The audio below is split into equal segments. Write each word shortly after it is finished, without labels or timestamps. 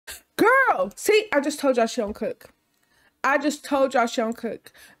Girl, see, I just told y'all she don't cook. I just told y'all she don't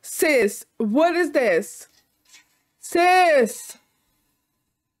cook. Sis, what is this? Sis.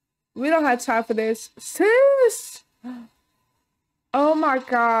 We don't have time for this. Sis. Oh my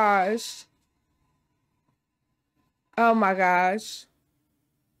gosh. Oh my gosh.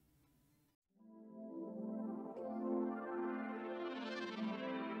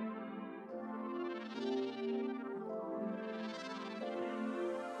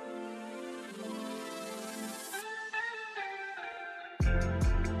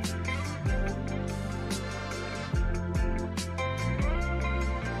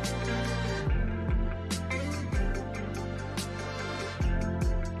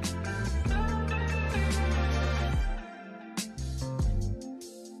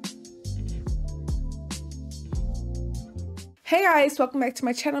 Hey guys, welcome back to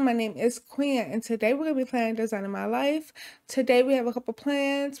my channel. My name is Queen and today we're going to be playing Designing My Life. Today we have a couple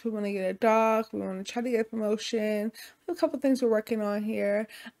plans. We want to get a dog. We want to try to get a promotion. A couple things we're working on here.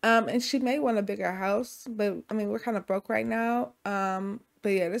 And she may want a bigger house, but I mean we're kind of broke right now. But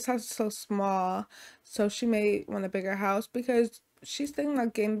yeah, this house is so small, so she may want a bigger house because she's thinking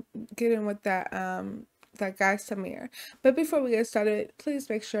about getting with that guy Samir. But before we get started, please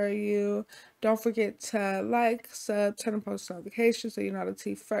make sure you don't forget to like, sub, turn on post notifications so you know how to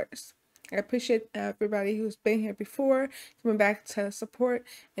see first. I appreciate everybody who's been here before, coming back to support,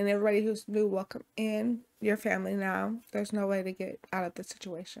 and everybody who's new, welcome in your family now. There's no way to get out of this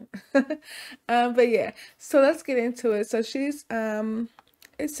situation. But yeah, so let's get into it. So she's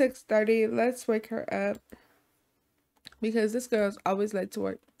it's 6:30. Let's wake her up because this girl's always late to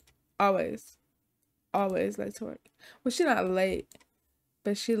work. Always late to work. Well, she's not late,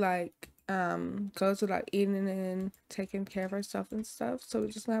 but she like goes without eating and taking care of herself and stuff. So we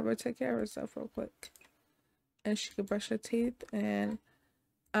just gonna have her take care of herself real quick, and she could brush her teeth. And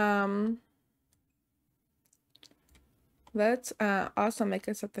let's also make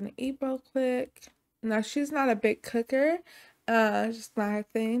her something to eat real quick. Now she's not a big cooker, it's just not her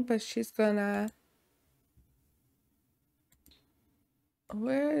thing, but she's gonna,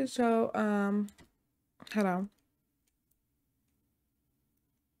 where is your hold on.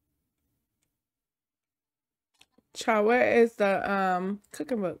 Child, where is the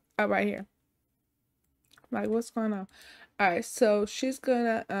cooking book? Oh, right here. Like, what's going on? All right, so she's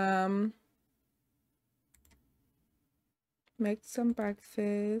gonna make some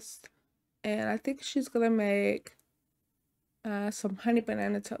breakfast, and I think she's gonna make some honey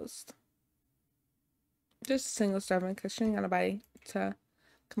banana toast. Just a single serving because she ain't got nobody to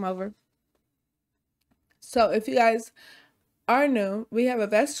come over. So if you guys are new, we have a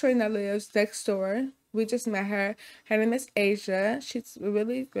best friend that lives next door. We just met her. Her name is Asia. She's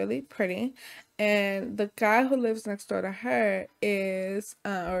really, really pretty. And the guy who lives next door to her is,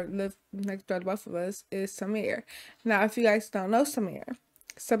 or lives next door to both of us, is Samir. Now, if you guys don't know Samir,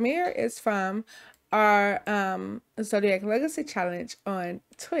 Samir is from our Zodiac Legacy Challenge on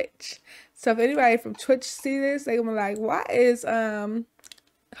Twitch. So if anybody from Twitch see this, they're gonna be like, why is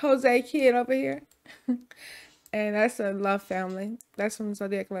Jose Kid over here? And that's a love family. That's from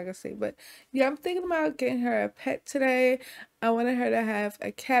Zodiac Legacy. But yeah, I'm thinking about getting her a pet today. I wanted her to have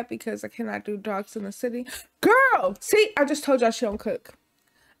a cat because I cannot do dogs in the city. Girl, see, I just told y'all she don't cook.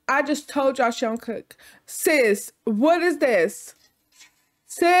 I just told y'all she don't cook. Sis, what is this?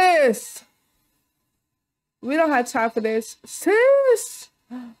 Sis. We don't have time for this. Sis.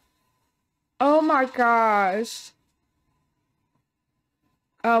 Oh my gosh.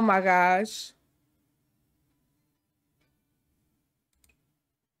 Oh my gosh.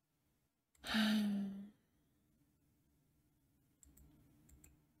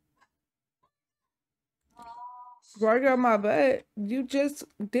 Work on my butt. You just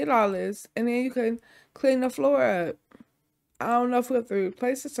did all this, and then you can clean the floor up. I don't know if we have to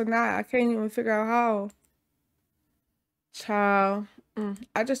replace this or not. I can't even figure out how. Child,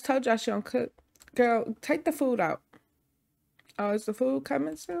 I just told y'all she don't cook. Girl, take the food out. Oh, is the food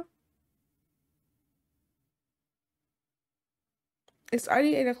coming soon? It's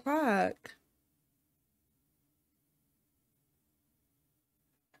already 8 o'clock.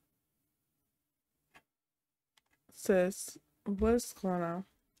 Sis, what's going on?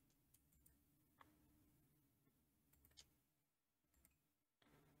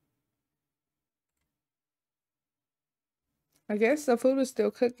 I guess the food is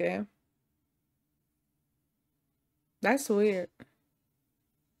still cooking. That's weird.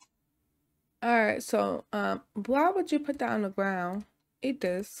 Alright, so why would you put that on the ground? Eat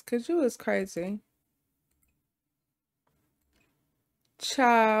this, cause you was crazy.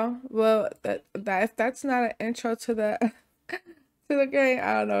 Child, well, if that's not an intro to the Feel game?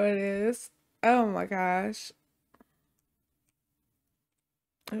 I don't know what it is. Oh my gosh.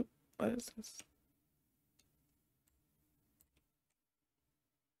 Oh, what is this?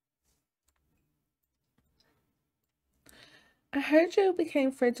 I heard you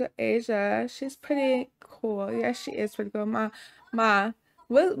became friends with Asia. She's pretty cool. Yeah, she is pretty cool. Ma,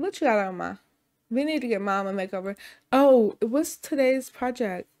 what you got on, Ma? We need to get Mom a makeover. Oh, what's today's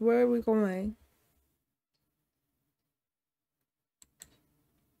project? Where are we going?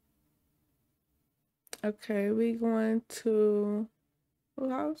 Okay, we going to who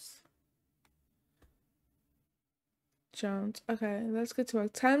house? Jones. Okay, let's get to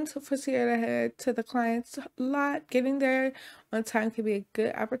work. Time to proceed ahead to the client's lot. Getting there on time can be a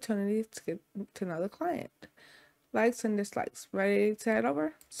good opportunity to get to know the client. Likes and dislikes. Ready to head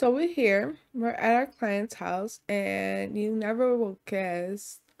over? So we're here. We're at our client's house, and you never will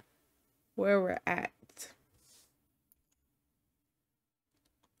guess where we're at.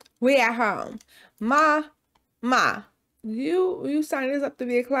 We at home. Ma, you signed us up to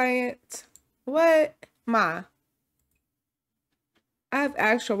be a client. What? Ma, I have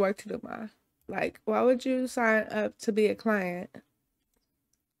actual work to do, Ma. Like, why would you sign up to be a client?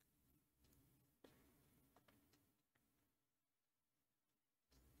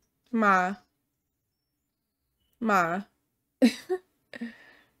 Ma.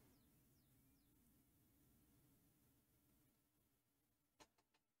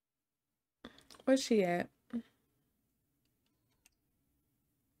 Where's she at?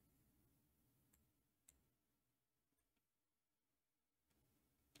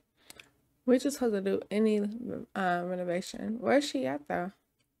 We're just supposed to do any renovation. Where's she at though?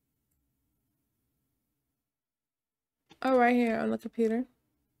 Oh, right here on the computer.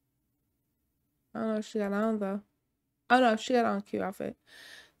 I don't know if she got on though. Oh no, she got on a cute outfit.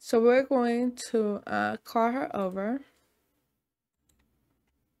 So we're going to call her over.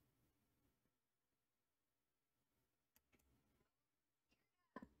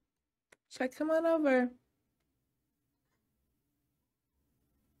 She's like, come on over.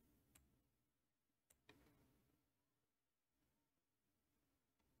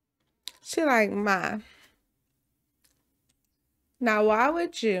 She like, Ma. Now, why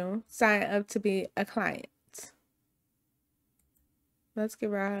would you sign up to be a client? Let's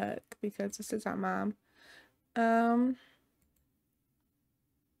give her a hug because this is our mom.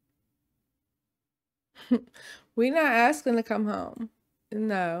 We're not asking to come home.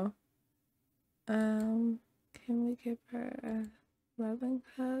 No. Can we give her a loving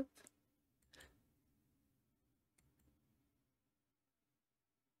hug?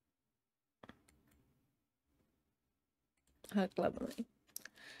 Hug lovingly.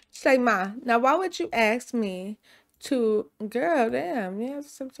 She's like, Ma, now why would you ask me to, girl, damn, yeah,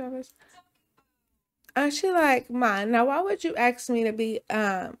 some service. She like, Ma, now why would you ask me to be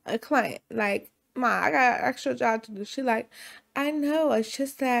a client? Like, Ma, I got an extra job to do. She like, I know, it's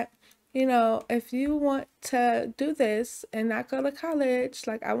just that, you know, if you want to do this and not go to college,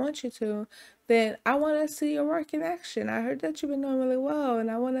 like I want you to, then I want to see your work in action. I heard that you've been doing really well,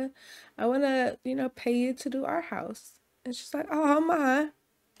 and I wanna, you know, pay you to do our house. And she's like, oh, Ma.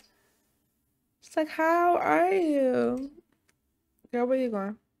 She's like, how are you? Girl, where you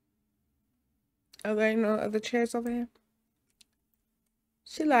going? Are there no other chairs over here?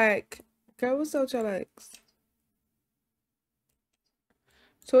 She like, girl, what's up with your legs?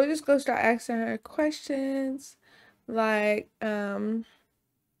 So we're just gonna start asking her questions, like, we're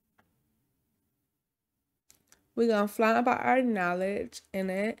gonna flaunt about our knowledge in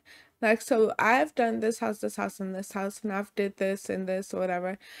it. Like, so I've done this house, and this house, and I've did this and this or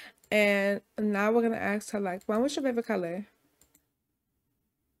whatever. And now we're gonna ask her, like, Mom, what's your favorite color?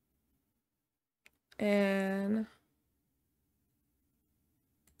 And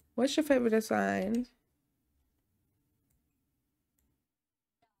what's your favorite design?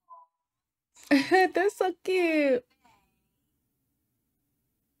 They're so cute.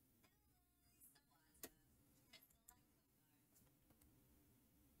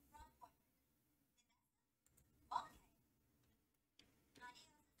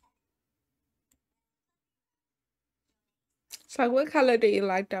 So what color do you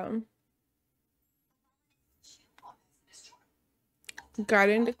like though?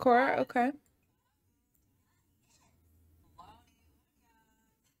 Garden decor, okay.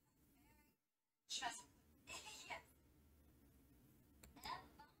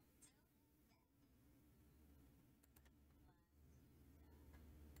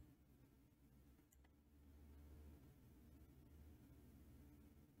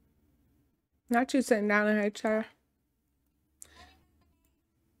 Not you sitting down in her chair.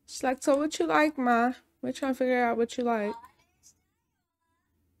 She's like, so what you like, Ma? We're trying to figure out what you like.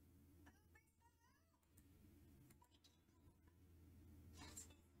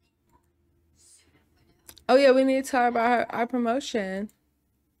 Oh yeah, we need to tell her about our promotion.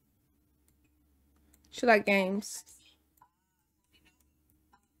 She like games.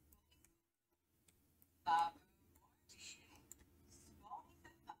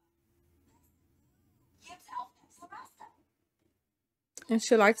 And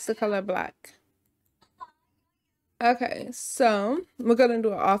she likes the color black. Okay, so we're gonna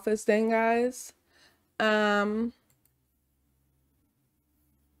do an office thing, guys.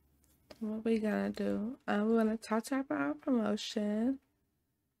 What we gonna do? We're gonna talk to her about our promotion.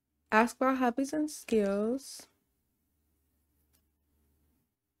 Ask about hobbies and skills.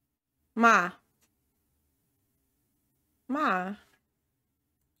 Ma. Ma.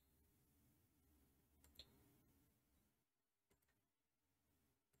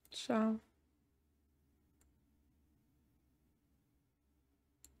 So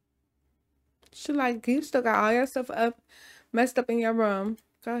she like, you still got all your stuff up, messed up in your room.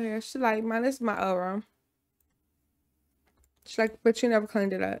 Go ahead. She like, mine is my old room. She's like, but you never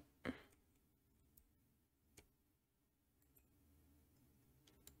cleaned it up.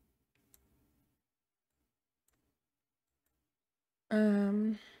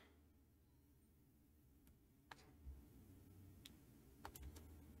 Um,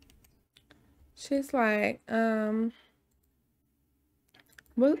 she's like,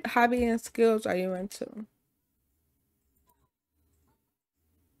 what hobby and skills are you into?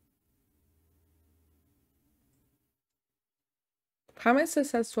 Comment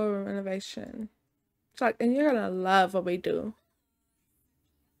successful renovation. It's like, and you're gonna love what we do.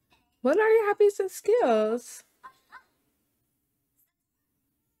 What are your hobbies and skills?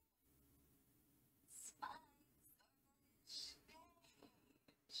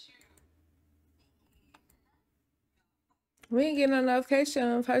 We didn't get no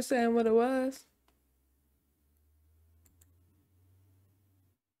notification of her saying what it was.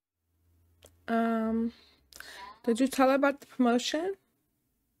 Um, did you tell her about the promotion?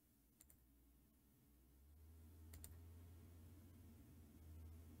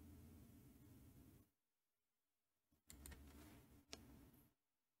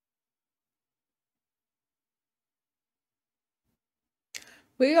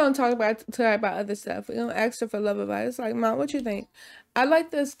 We gonna talk about to her about other stuff. We gonna ask her for love advice. Like, Mom, what you think? I like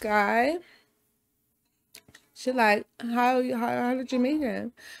this guy. She like, how did you meet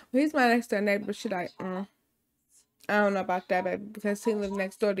him? Well, he's my next door neighbor. She like, I don't know about that, baby, because he lives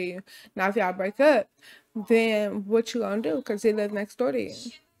next door to you. Now, if y'all break up, then what you gonna do? Because he lives next door to you.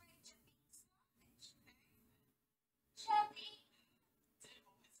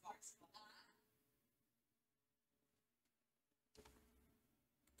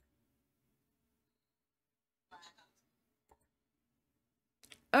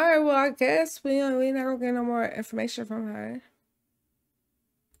 All right, well, I guess we never get no more information from her.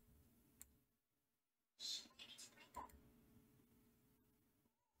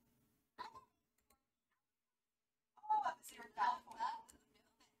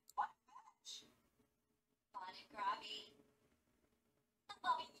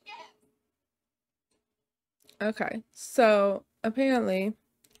 Okay, so apparently,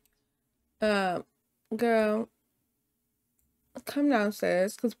 girl, come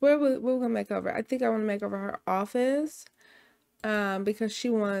downstairs because we're gonna make over. I think I want to make over her office, because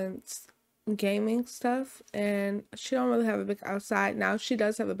she wants gaming stuff and she don't really have a big outside. Now she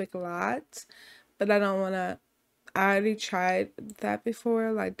does have a big lot, but I don't want to. I already tried that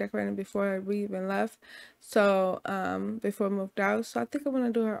before, like decorating before we even left. So, before we moved out. So I think I want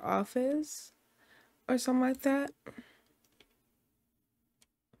to do her office or something like that.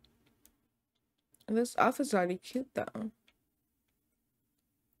 This office is already cute though.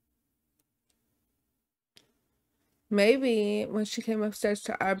 Maybe when she came upstairs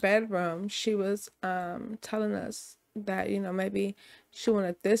to our bedroom, she was telling us that, maybe she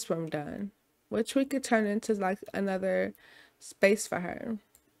wanted this room done, which we could turn into like another space for her.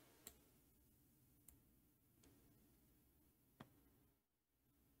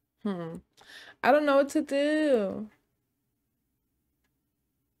 I don't know what to do.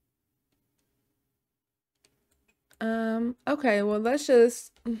 Okay, well let's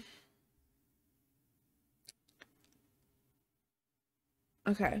just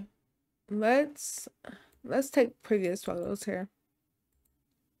okay. Let's take previous photos here.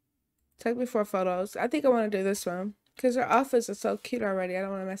 Take before photos. I think I want to do this one because her office is so cute already. I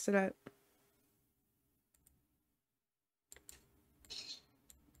don't want to mess it up.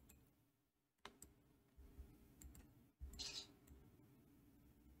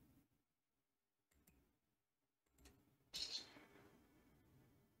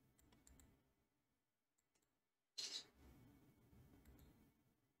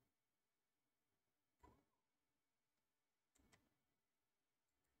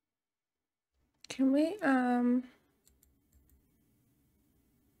 Can we,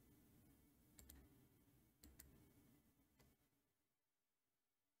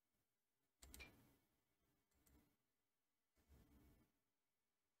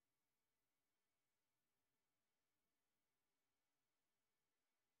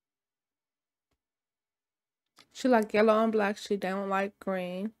 she like yellow and black. She don't like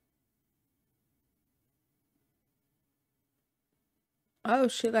green. Oh,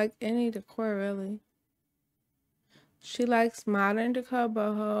 she like any decor, really. She likes modern decor,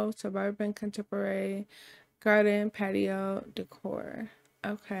 boho, suburban, contemporary, garden, patio, decor.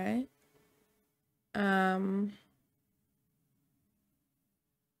 Okay. Um,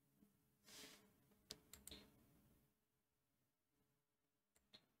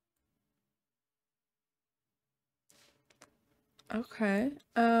 okay.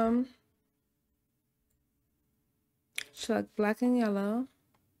 She like black and yellow.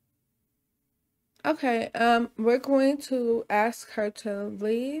 Okay, we're going to ask her to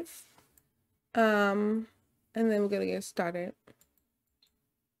leave. And then we're gonna get started.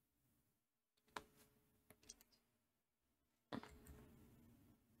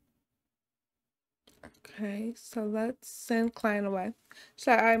 Okay, so let's send client away.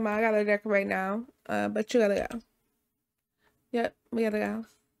 So, all right, Ma, I gotta decorate now. But you gotta go. Yep, we gotta go.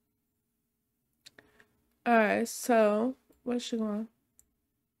 All right, so where's she going?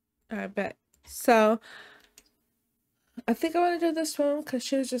 All right, bet. So I think I want to do this room because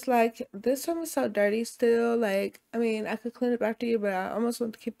she was just like, this room is so dirty still. Like, I mean, I could clean it after you, but I almost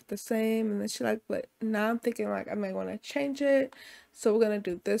want to keep it the same. And then she like, but now I'm thinking like I may want to change it. So we're gonna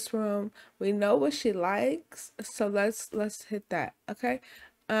do this room. We know what she likes, so let's hit that. Okay.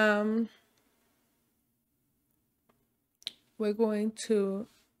 Um, we're going to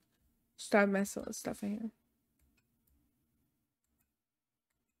start messing with stuff in here.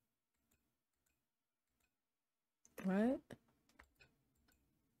 What?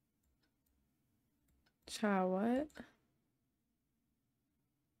 Child, what?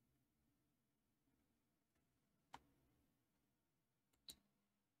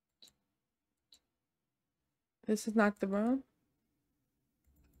 This is not the room?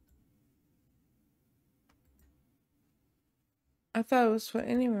 I thought it was for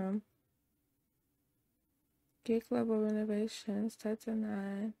any room. Geek level renovations, that's a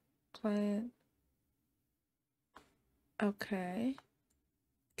 9. Client. Okay.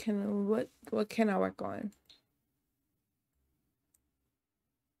 What can I work on?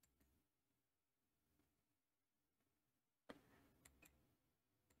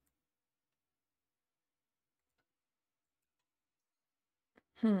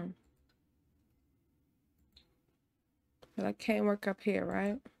 But I can't work up here,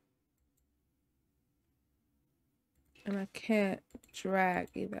 right? And I can't drag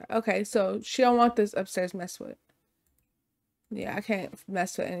either. Okay, so she don't want this upstairs mess with. Yeah, I can't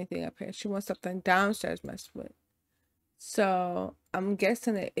mess with anything up here. She wants something downstairs mess with. So I'm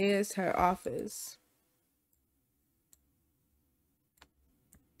guessing it is her office.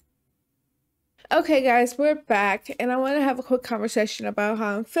 Okay, guys, we're back, and I want to have a quick conversation about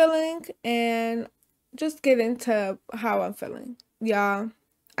how I'm feeling and just get into how I'm feeling. Y'all,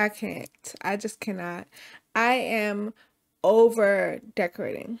 I can't. I just cannot. I am over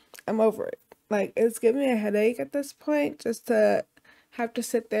decorating. I'm over it. Like, it's giving me a headache at this point just to have to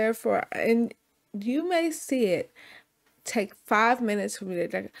sit there for, and you may see it take 5 minutes for me to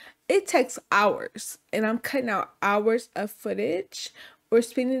decorate. It takes hours, and I'm cutting out hours of footage or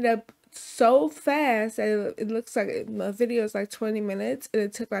speeding it up so fast that it looks like my video is like 20 minutes and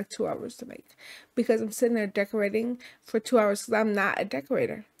it took like 2 hours to make because I'm sitting there decorating for 2 hours because I'm not a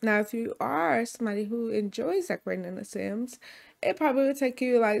decorator. Now, if you are somebody who enjoys decorating in The Sims, it probably would take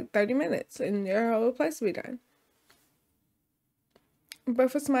you like 30 minutes and your whole place will be done.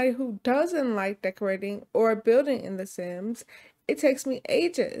 But for somebody who doesn't like decorating or building in The Sims, it takes me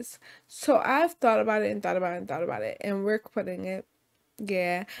ages. So I've thought about it and thought about it and thought about it, and we're quitting it.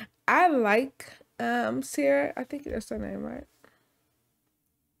 Yeah. I like Sierra. I think that's her name, right?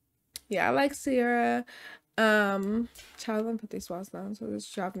 Yeah, I like Sierra. Child, let me put these walls down, so it's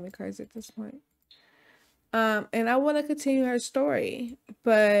driving me crazy at this point. And I want to continue her story,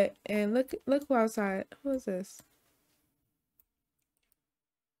 but and look who outside. Who is this?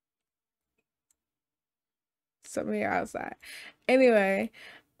 Somebody outside. Anyway,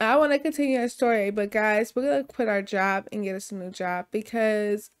 I want to continue our story, but guys, we're gonna quit our job and get us a new job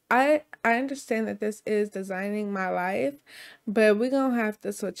because I understand that this is designing my life, but we're gonna have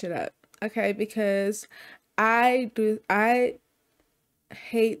to switch it up, okay? Because I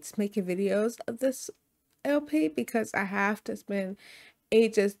hate making videos of this LP because I have to spend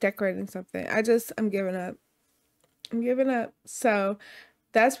ages decorating something. I'm giving up. I'm giving up. So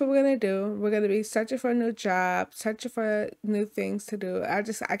that's what we're gonna do. We're gonna be searching for a new job, searching for new things to do. I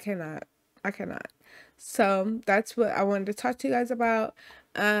cannot. I cannot. So that's what I wanted to talk to you guys about.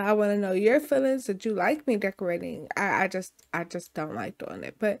 I want to know your feelings. Did you like me decorating? I just don't like doing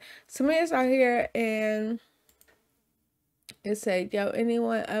it. But Samir's out here and it said, yo,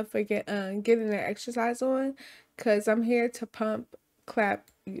 anyone forget getting their exercise on? Cause I'm here to pump, clap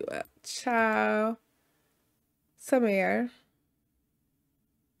you up. Ciao. Samir,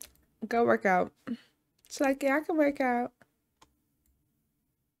 go work out. She's like, yeah, I can work out.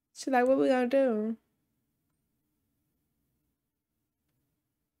 She's like, what we gonna do?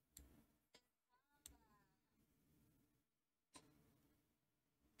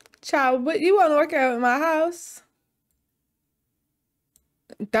 Child, but you wanna work out in my house?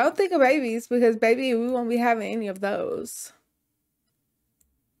 Don't think of babies because baby, we won't be having any of those.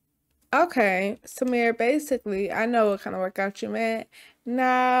 Okay, Samir, basically, I know what kind of workout you meant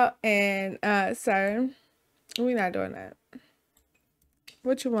now, and sir, we're not doing that.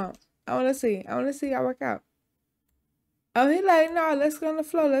 What you want? I wanna see. I wanna see y'all work out. Oh, he like, no, let's go on the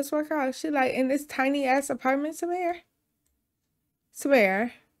floor, let's work out. She like, in this tiny ass apartment, Samir?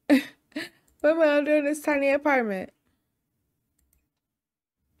 Samir. What am I gonna do in this tiny apartment?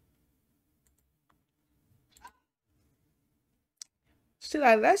 She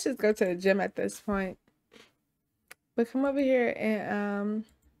like, let's just go to the gym at this point. But come over here and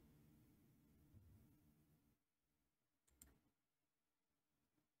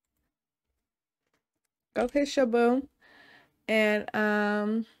go kiss your boo.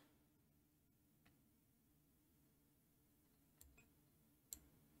 And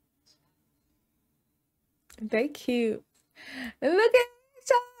they cute. And look at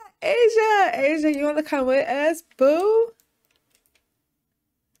Asia, you wanna come with us, boo?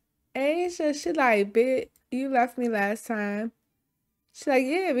 Asia, she like, bitch, you left me last time. She like,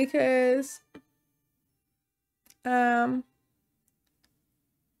 yeah, because I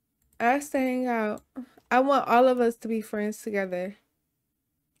asked to hang out. I want all of us to be friends together.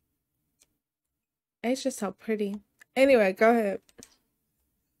 Asia's so pretty. Anyway, go ahead.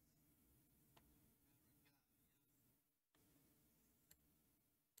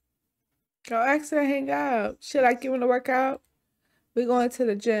 Go ask her to hang out. She like, you wanna work out? We going to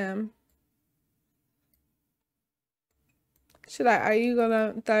the gym. She like, are you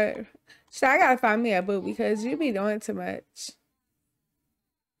gonna she like, I gotta find me a boo because you be doing too much.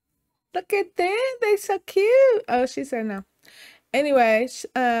 Look at them, they so cute. Oh, she said no. Anyway,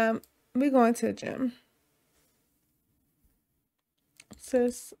 we going to the gym.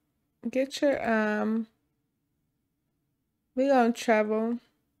 Sis, get your we gonna travel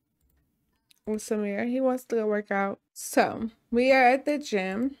with Samir. He wants to go work out. So we are at the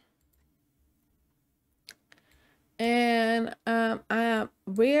gym. And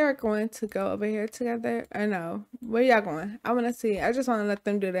we are going to go over here together. I know. Where y'all going? I wanna see. I just wanna let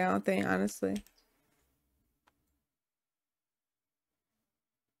them do their own thing, honestly.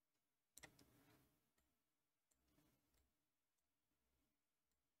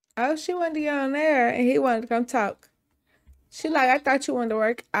 Oh, she wanted to get on there and he wanted to come talk. She like, I thought you wanted to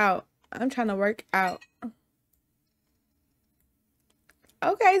work out. I'm trying to work out.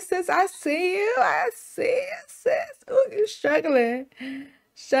 Okay, sis, I see you. I see you, sis. Ooh, you're struggling.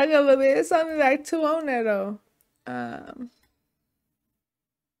 Struggling a little bit. It's only like 2 on there though.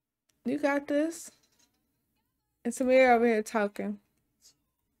 You got this. And Samir over here talking.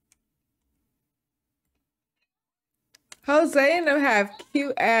 Jose and them have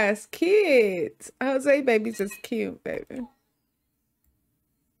cute ass kids. Jose baby's just cute, baby.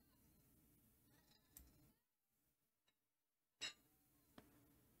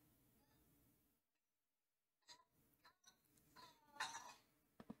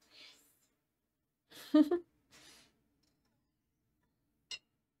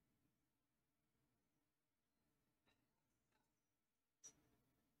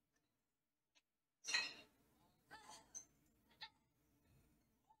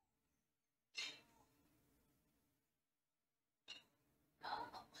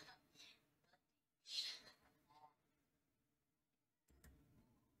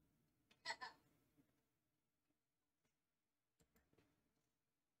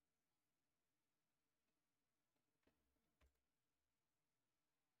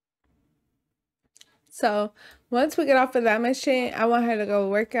 So once we get off of that machine, I want her to go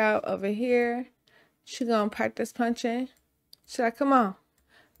work out over here. She gonna practice punching. She's like, come on,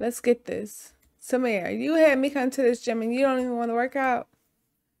 let's get this. Samir, you had me come to this gym and you don't even want to work out.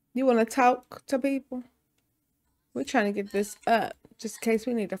 You want to talk to people? We're trying to get this up. Just in case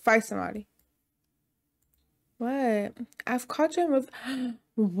we need to fight somebody. What? I've called to remove.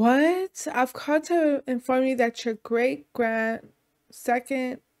 What? I've called to inform you that your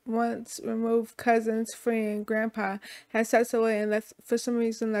second once removed cousin's friend, grandpa, has passed away and left for some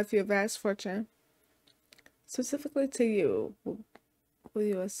reason left you a vast fortune. Specifically to you, will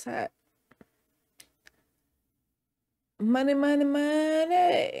you accept? Money, money,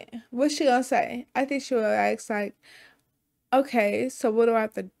 money. What's she gonna say? I think she will ask like, okay, so what do I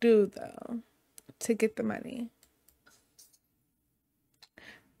have to do though to get the money?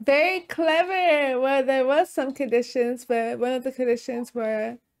 Very clever. Well, there was some conditions, but one of the conditions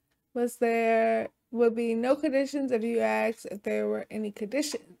was there would be no conditions if you asked if there were any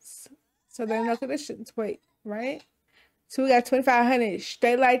conditions. So there are no conditions. Wait, right? So we got 2,500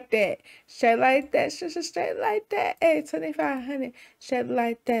 straight like that. Straight like that. Straight like that. Hey, 2,500 straight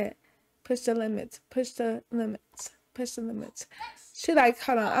like that. Push the limits. Push the limits. Push the limits. She like,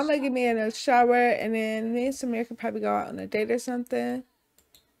 hold on. I'm gonna get me in a shower and then me and Samir could probably go out on a date or something.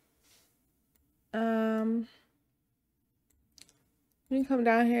 You can come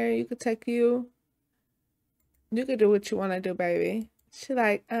down here. You could take you. You could do what you want to do, baby. She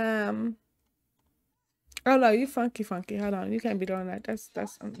like, oh no, you funky. Hold on. You can't be doing that. That's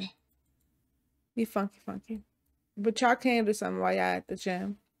something. You funky. But y'all can do something while y'all at the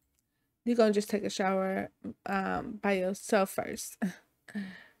gym. You're gonna just take a shower by yourself first.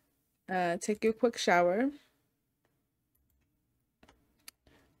 Take your quick shower.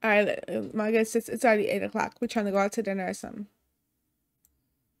 All right, I guess it's already 8 o'clock. We're trying to go out to dinner or something.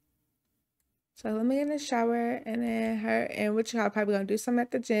 So let me get in the shower and then her and which y'all probably gonna do something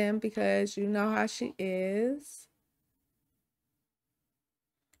at the gym because you know how she is.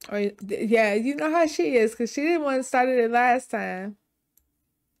 Or yeah, you know how she is because she didn't want to start it last time.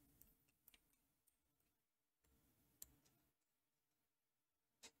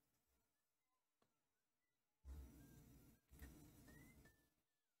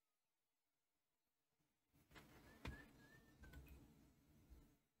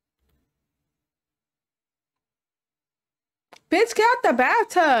 Bitch, get out the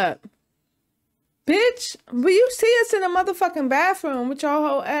bathtub. Bitch, will you see us in the motherfucking bathroom with your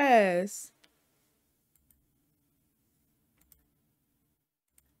whole ass?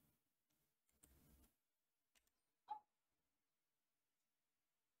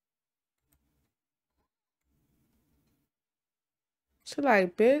 She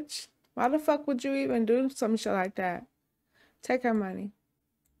like, bitch, why the fuck would you even do some shit like that? Take her money.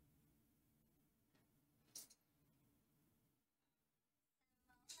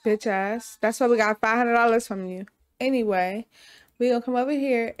 Bitch ass. That's why we got $500 from you. Anyway, we gonna come over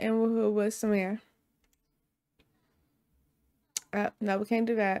here and we'll with Samir. No, we can't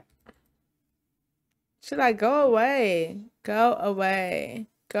do that. She like, go away. Go away.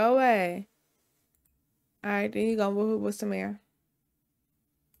 Go away. Alright, then you gonna woohoo with Samir.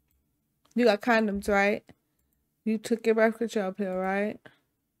 You got condoms, right? You took your birth control pill, right?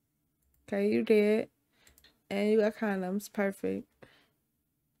 Okay, you did. And you got condoms. Perfect.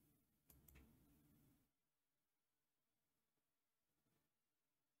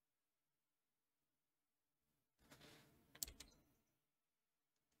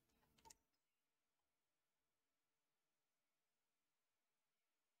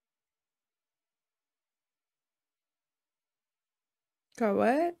 Go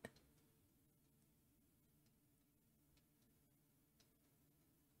what?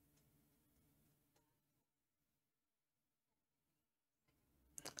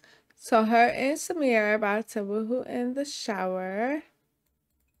 So her and Samir are about to woohoo in the shower.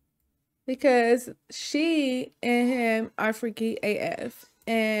 Because she and him are freaky AF.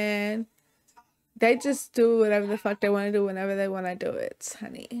 And they just do whatever the fuck they want to do whenever they want to do it,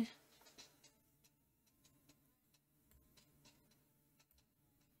 honey.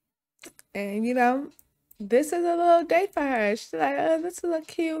 And you know, this is a little date for her. She's like, oh, this is a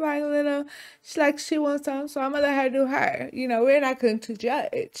cute, like little. She's like, she wants something, so I'm gonna let her do her. You know, we're not going to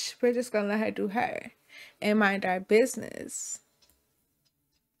judge. We're just gonna let her do her and mind our business.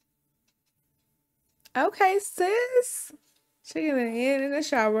 Okay, sis. She getting in the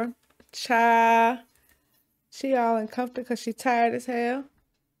shower. She all uncomfortable because she tired as hell.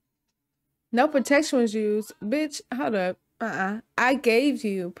 No protection was used. Bitch, hold up. I gave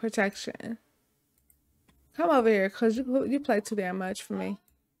you protection. Come over here, because you play too damn much for me.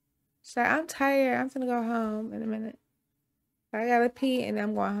 She's like, I'm tired. I'm gonna go home in a minute. I gotta pee and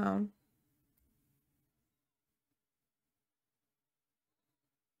I'm going home.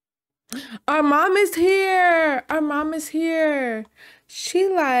 Our mom is here. Our mom is here. She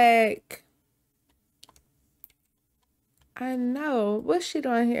like, I know. What's she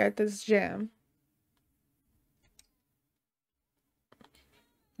doing here at this gym?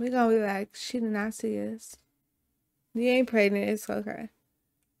 We gonna be like, she did not see us. You ain't pregnant, it's okay.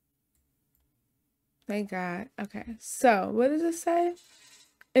 Thank God. Okay, so what does it say?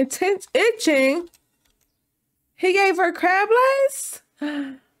 Intense itching. He gave her crab legs?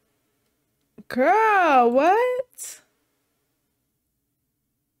 Girl, what?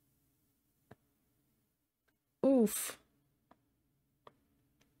 Oof.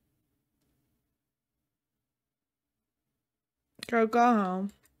 Girl, go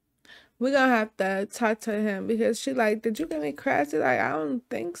home. We're gonna have to talk to him because she like, did you give me crabs? She's like, I don't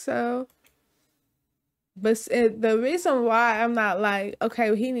think so. But the reason why I'm not like,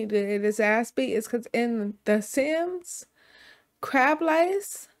 okay, he needed to get his ass beat is because in The Sims, crab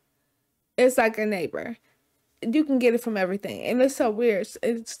lice is like a neighbor. You can get it from everything, and it's so weird.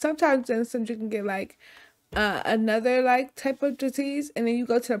 Sometimes in Sims you can get like another like type of disease, and then you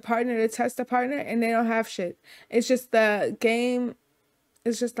go to the partner to test the partner, and they don't have shit. It's just the game.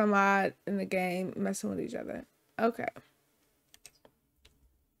 It's just a mod in the game messing with each other. Okay.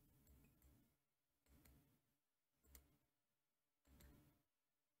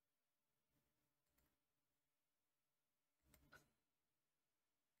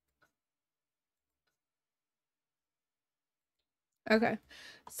 Okay.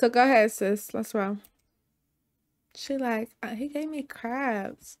 So go ahead, sis. Let's roll. She like, he gave me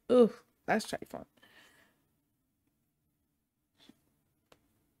crabs. Ooh, that's trifling.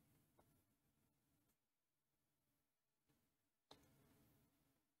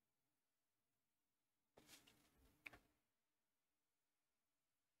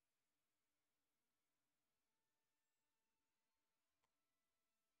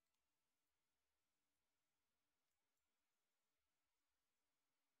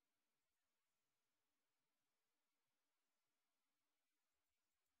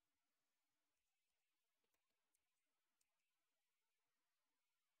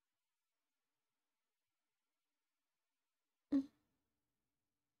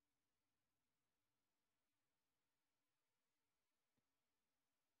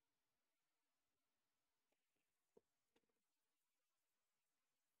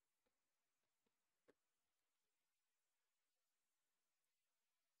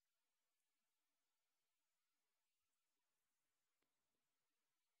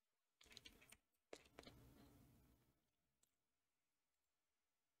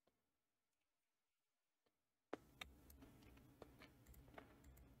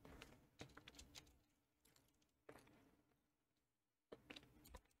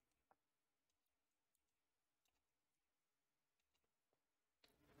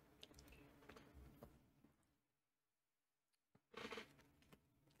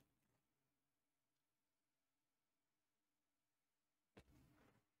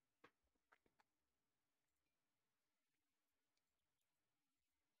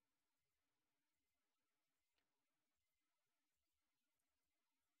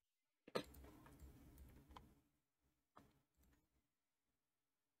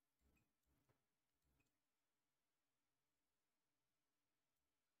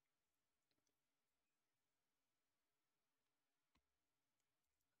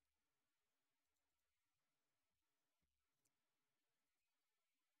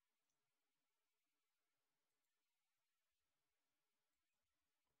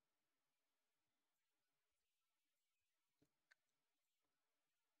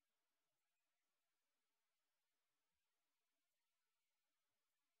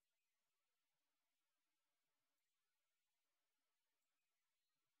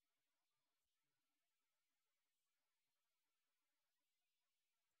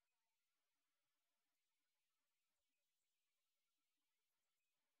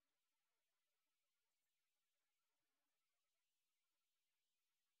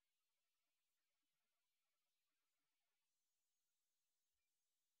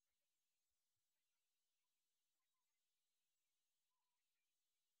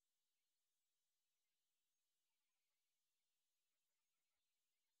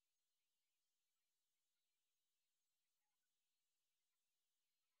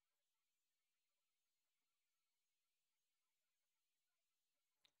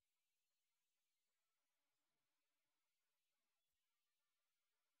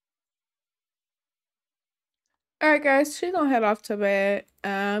 Alright guys, she gonna head off to bed.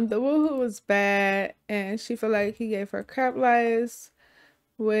 The woohoo was bad and she feel like he gave her crab lice,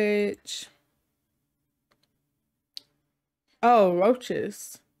 which oh,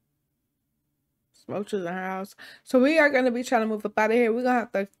 roaches. roaches in her house. So we are gonna be trying to move up out of here. We're gonna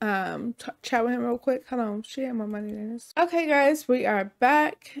have to chat with him real quick. Hold on, she had more money than this. Okay, guys, we are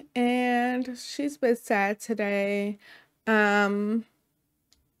back, and she's been sad today,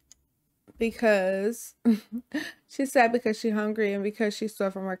 because she's sad because she's hungry and because she's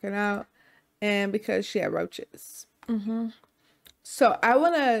sore from working out and because she had roaches. So I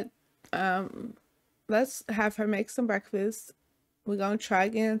wanna let's have her make some breakfast. We're gonna try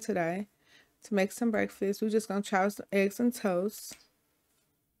again today to make some breakfast. We're just gonna try some eggs and toast.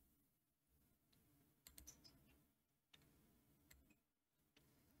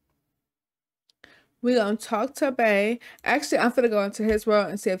 We're gonna talk to Bay. Actually, I'm gonna go into his world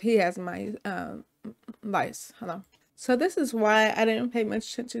and see if he has my lice. Hold on. So this is why I didn't pay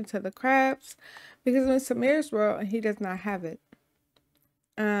much attention to the crabs, because in Samir's world he does not have it.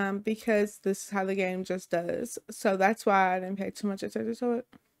 Because this is how the game just does. So that's why I didn't pay too much attention to it.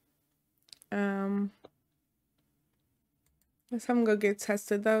 Let's have him go get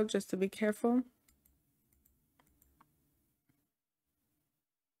tested though, just to be careful.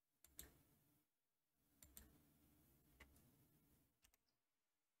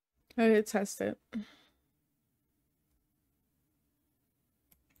 I get tested.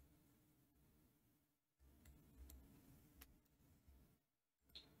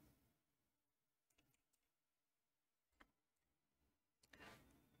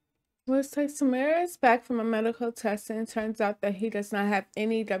 Let's take Samara is back from a medical test, and it turns out that he does not have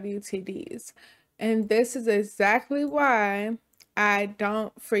any WTDs. And this is exactly why I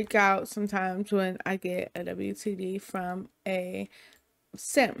don't freak out sometimes when I get a WTD from a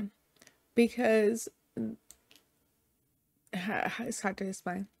sim, because it's hard to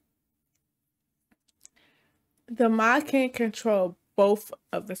explain. The mod can't control both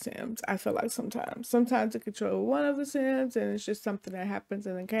of the sims. I feel like sometimes it controls one of the sims and it's just something that happens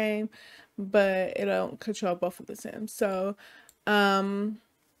in the game, but it don't control both of the sims. So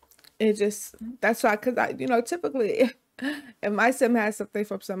it just, that's why, because I, typically if my sim has something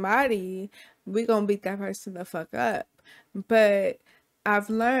from somebody, we gonna beat that person the fuck up. But I've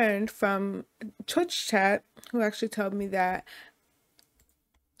learned from Twitch chat, who actually told me that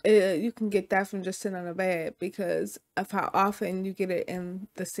you can get that from just sitting on a bed because of how often you get it in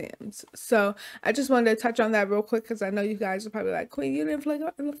the Sims. So I just wanted to touch on that real quick because I know you guys are probably like, Queen, you didn't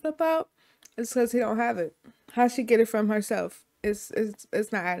flip out. It's because he don't have it. How she get it from herself? It's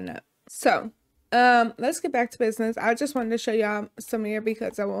not adding up. So let's get back to business. I just wanted to show y'all Samir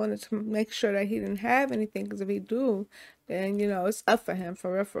because I wanted to make sure that he didn't have anything, because if he do, then it's up for him,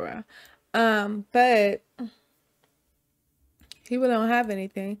 for real. But he really don't have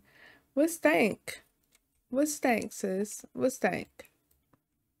anything. What stank? What stank, sis? What stank?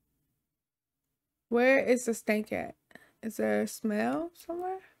 Where is the stank at? Is there a smell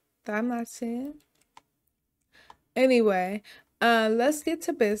somewhere that I'm not seeing? Anyway, let's get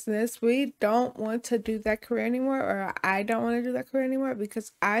to business. We don't want to do that career anymore, or I don't want to do that career anymore,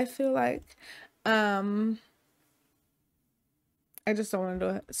 because I feel like I just don't want to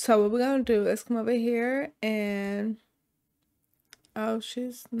do it. So what we're gonna do is come over here and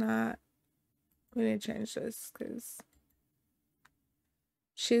she's not. We need to change this because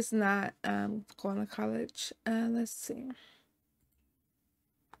she's not going to college. Let's see.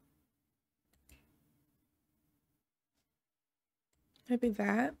 Maybe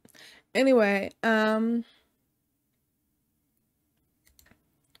that. Anyway,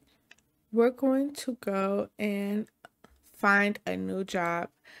 we're going to go and find a new job,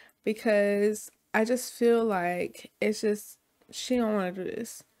 because I just feel like it's just, she don't want to do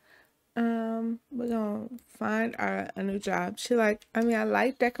this. We're gonna find a new job. I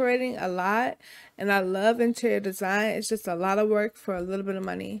like decorating a lot and I love interior design. It's just a lot of work for a little bit of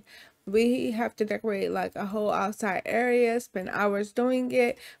money. We have to decorate like a whole outside area, spend hours doing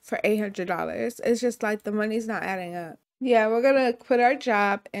it for $800. It's just like the money's not adding up. Yeah, we're gonna quit our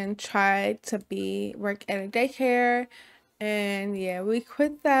job and try to work at a daycare. And yeah, we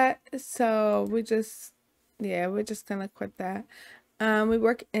quit that. So we're just gonna quit that. We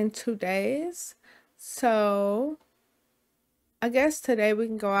work in 2 days. So I guess today we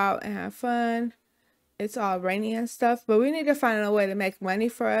can go out and have fun. It's all rainy and stuff, but we need to find a way to make money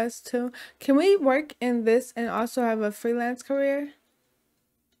for us too. Can we work in this and also have a freelance career?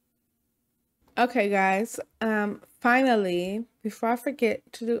 Okay, guys. Finally, before I forget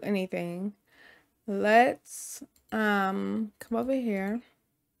to do anything, let's come over here.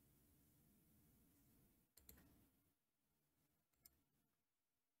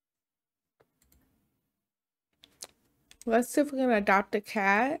 Let's see if we're gonna adopt a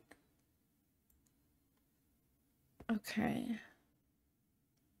cat. Okay.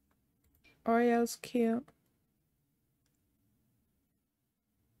 Oreo's cute.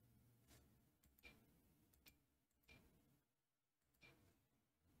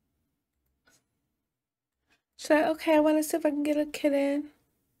 So, okay, I want to see if I can get a kitten.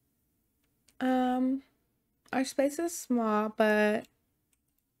 Um, our space is small, but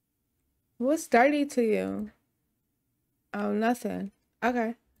what's dirty to you? Oh, nothing.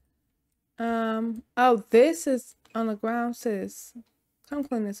 Okay. Oh, this is on the ground, sis. Come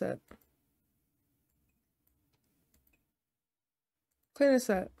clean this up. Clean this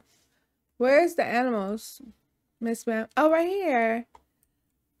up. Where's the animals, Miss Ma'am? Oh, right here.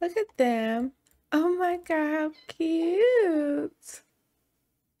 Look at them. Oh my God, how cute.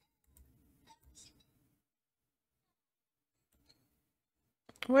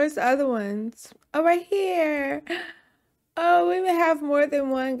 Where's the other ones? Oh, right here. Oh, we even have more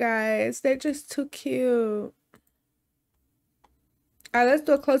than one, guys. They're just too cute. All right, let's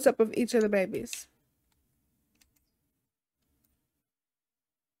do a close-up of each of the babies.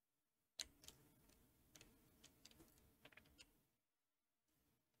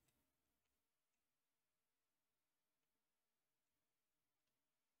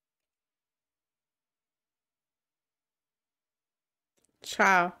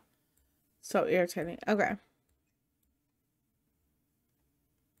 Child. So irritating. Okay.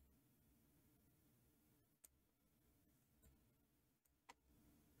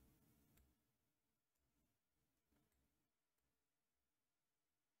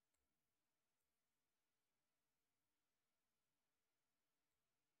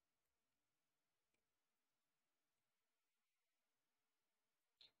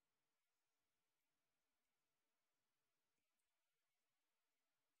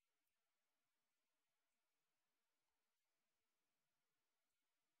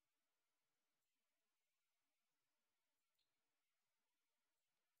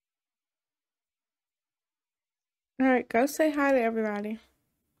 All right, go say hi to everybody.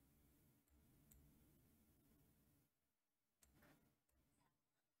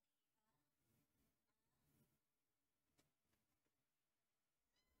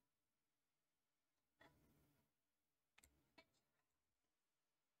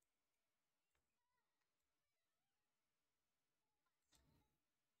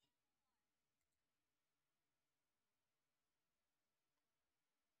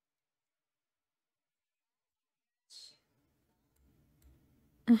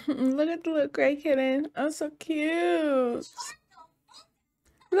 Look at the little gray kitten. Oh, so cute.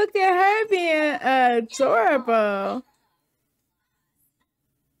 Look at her being adorable.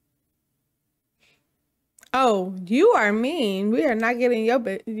 Oh, you are mean. We are not getting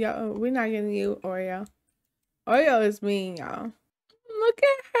we're not getting you, Oreo. Oreo is mean, y'all. Look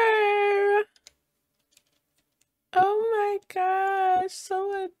at her. Oh my gosh,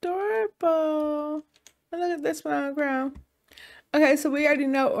 so adorable. And look at this one on the ground. Okay, so we already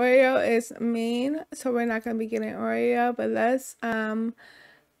know Oreo is mean, so we're not gonna be getting Oreo, but let's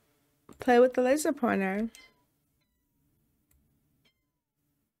play with the laser pointer.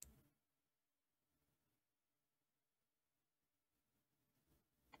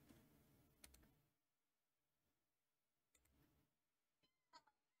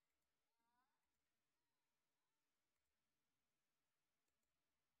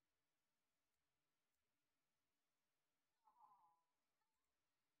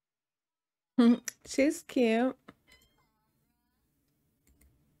 She's cute.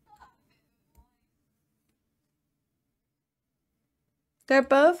 They're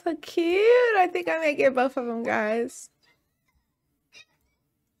both cute. I think I may get both of them, guys.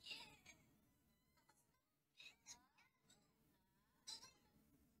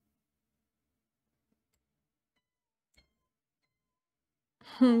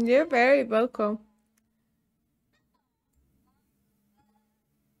 You're very vocal.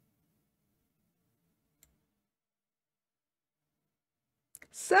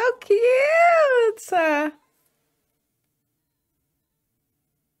 So cute.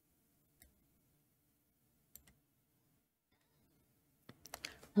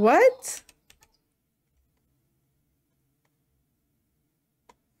 What?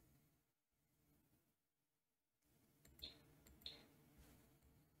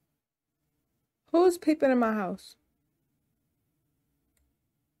 Who's peeping in my house?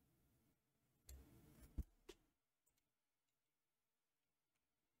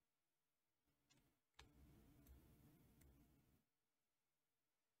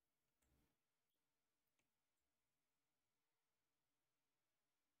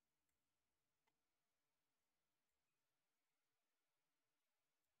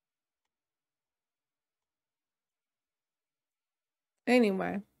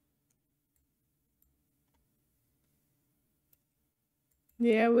 Anyway.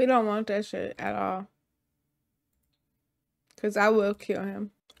 Yeah, we don't want that shit at all. Because I will kill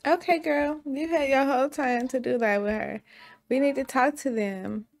him. Okay, girl. You had your whole time to do that with her. We need to talk to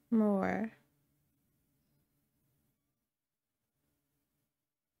them more.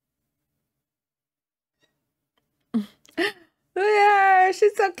 Look at her.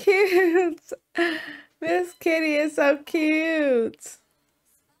 She's so cute. Miss Kitty is so cute.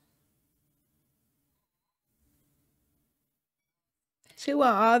 She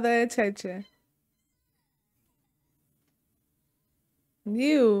want all the attention.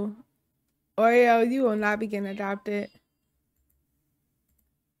 You, Oreo, you will not be getting adopted.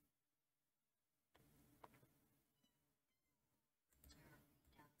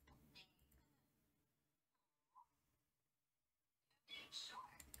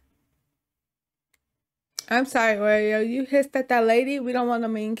 I'm sorry, Oreo. You hissed at that lady. We don't want a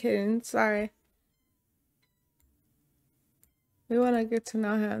mean kitten. Sorry. We want to get to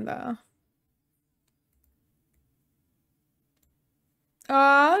know him, though.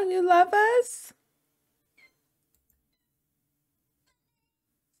 Oh, you love us?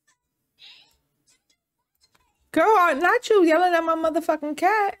 Girl, not you yelling at my motherfucking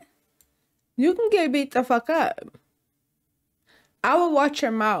cat. You can get beat the fuck up. I would watch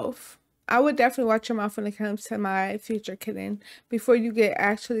your mouth. I would definitely watch your mouth when it comes to my future kitten before you get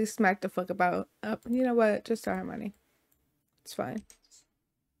actually smacked the fuck about. You know what? Just tell her money. It's fine.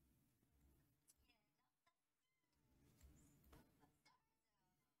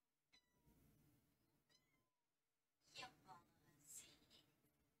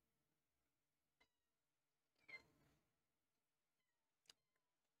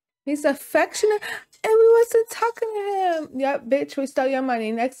 He's affectionate, and we wasn't talking to him. Yep, bitch, we stole your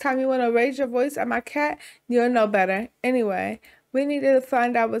money. Next time you want to raise your voice at my cat, you'll know better. Anyway, we needed to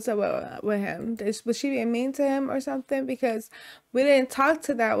find out what's up with him. Was she being mean to him or something? Because we didn't talk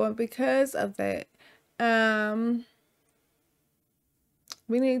to that one because of that.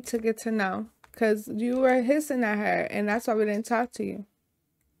 We need to get to know because you were hissing at her, and that's why we didn't talk to you.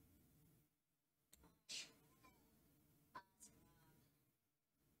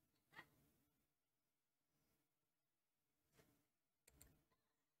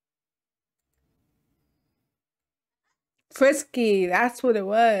 Frisky, that's what it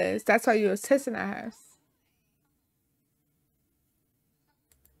was. That's why you was hissing at her.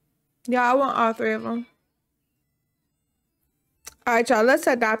 Yeah, I want all three of them. All right, y'all, let's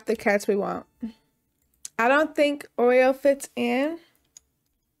adopt the cats we want. I don't think Oreo fits in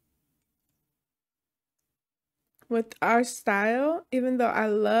with our style, even though I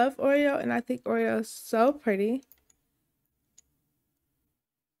love Oreo and I think Oreo is so pretty.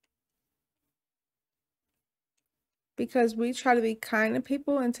 Because we try to be kind to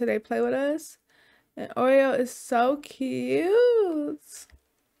people until they play with us. And Oreo is so cute.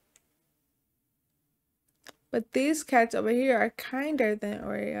 But these cats over here are kinder than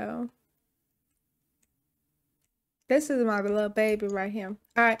Oreo. This is my little baby right here.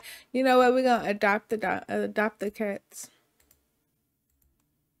 All right, you know what? We're gonna adopt the cats.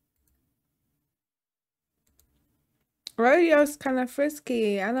 Oreo's kind of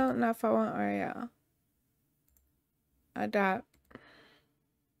frisky. I don't know if I want Oreo. Adopt.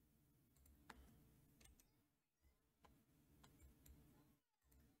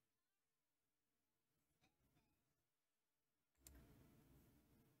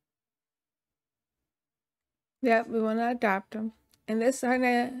 Yep, we want to adopt them. And this her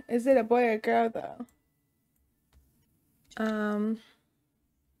name, is it a boy or a girl though? Um,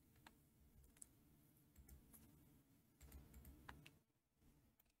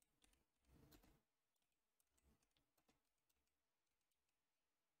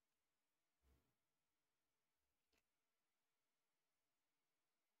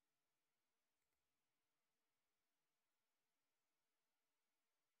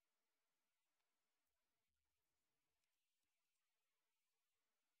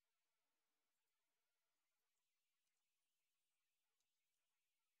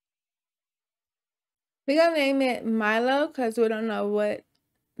 we're gonna name it Milo because we don't know what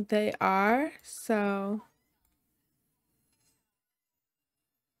they are. So,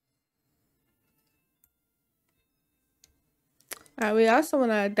 we also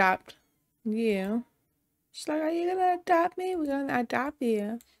want to adopt you. She's like, are you gonna adopt me? We're gonna adopt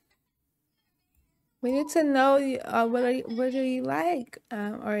you. We need to know what do you like,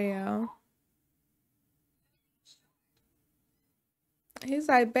 Oreo? He's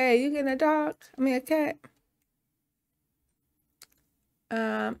like, babe, you getting a dog? I mean a cat.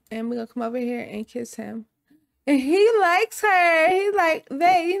 And we're gonna come over here and kiss him. And he likes her. He's like,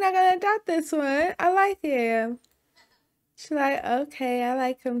 babe, you're not gonna adopt this one. I like him. She's like, okay, I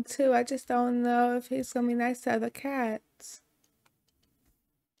like him too. I just don't know if he's gonna be nice to other cats.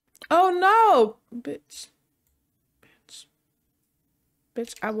 Oh no! Bitch. Bitch.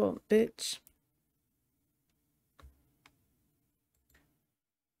 Bitch, I won't, bitch.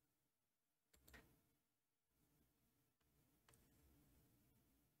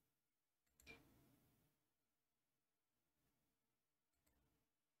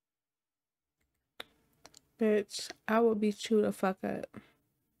 Bitch, I will beat you the fuck up.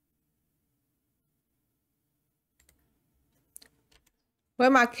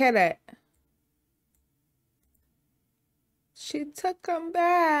 Where my cat at? She took him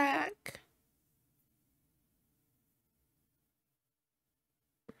back.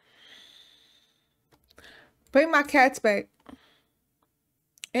 Bring my cats back.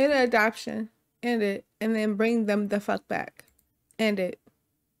 End adoption. End it. And then bring them the fuck back. End it.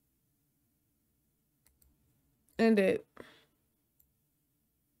 End it.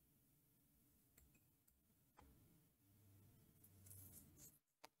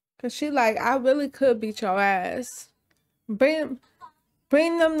 Cause she like, I really could beat your ass. Bring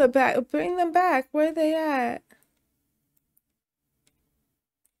them the back. Bring them back. Where they at?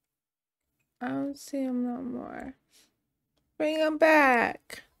 I don't see them no more. Bring them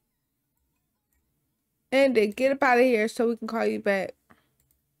back. End it. Get up out of here so we can call you back.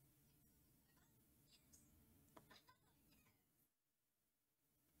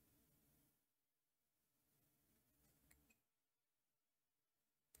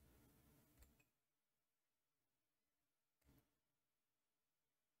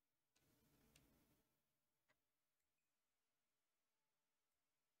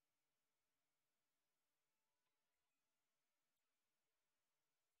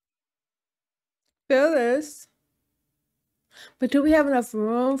 Feel this. But do we have enough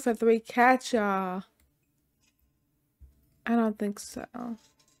room for 3 cats, y'all? I don't think so.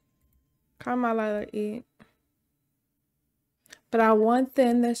 Come on, let her eat. But I want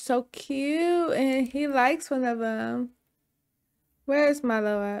them. They're so cute. And he likes one of them. Where's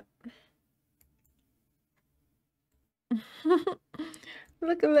Milo at?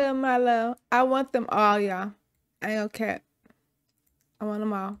 Look at little Milo. I want them all, y'all. I ain't okay. I want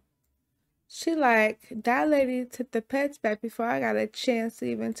them all. She like, that lady took the pets back before I got a chance to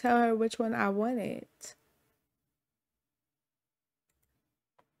even tell her which one I wanted.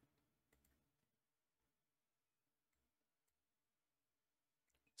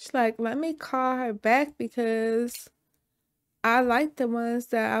 She's like, let me call her back because I like the ones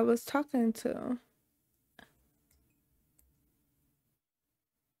that I was talking to.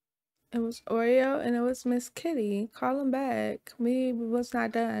 It was Oreo and it was Miss Kitty. Call them back. We was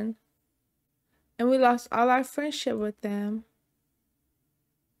not done. And we lost all our friendship with them.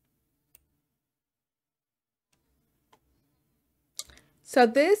 So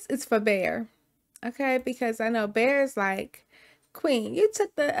this is for Bear. Okay, because I know Bear's like, Queen, you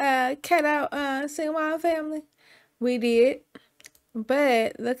took the cat out Sing Wild Family. We did.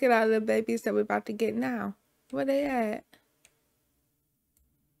 But look at all the babies that we're about to get now. Where they at?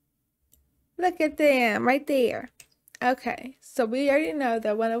 Look at them right there. Okay, so we already know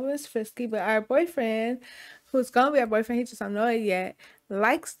that one of them is frisky, but our boyfriend, who's gonna be our boyfriend, he just don't know it yet,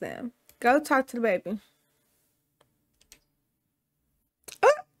 likes them. Go talk to the baby. Oh!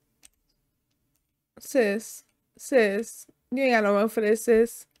 Sis, you ain't got no room for this,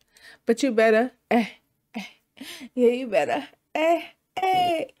 sis. But you better. Yeah, you better.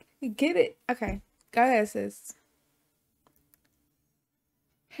 You get it? Okay, go ahead, sis.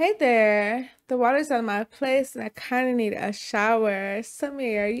 Hey there. The water's on my place and I kind of need a shower.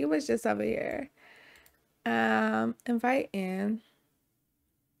 Samir, you was just over here. Invite in.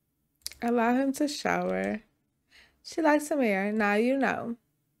 Allow him to shower. She likes Samir. Now you know.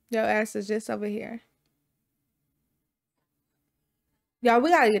 Your ass is just over here. Y'all,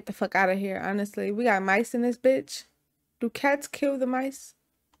 we gotta get the fuck out of here, honestly. We got mice in this bitch. Do cats kill the mice?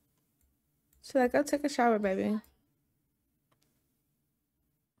 She's like, go take a shower, baby.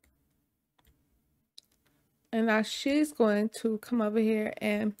 And now she's going to come over here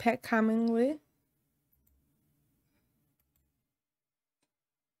and pet calmingly.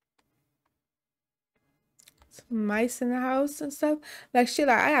 Some mice in the house and stuff. Like, she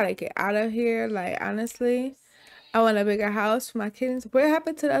like, I gotta get out of here. Like, honestly, I want a bigger house for my kittens. What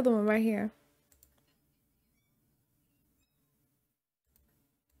happened to the other one right here?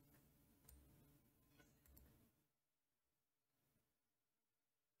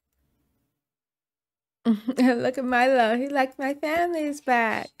 Look at Milo. He like, my family's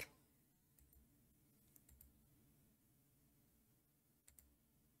back.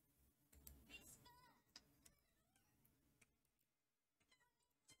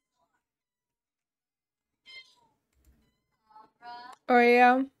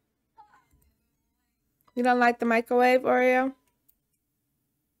 Oreo? You don't like the microwave, Oreo?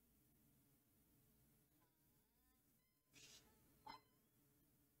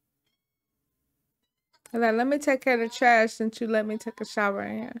 You're like, let me take care of the trash since you let me take a shower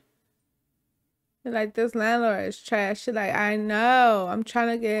in here. You're like, this landlord is trash. She's like, I know. I'm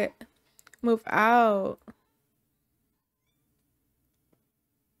trying to move out.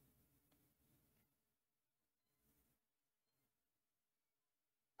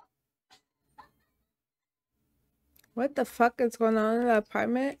 What the fuck is going on in the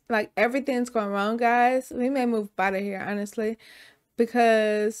apartment? Like, everything's going wrong, guys. We may move out of here, honestly.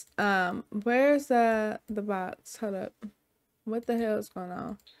 Because, where's the box? Hold up. What the hell is going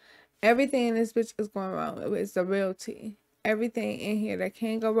on? Everything in this bitch is going wrong. It's the real tea. Everything in here that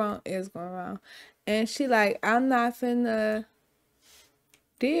can't go wrong is going wrong. And she like, I'm not finna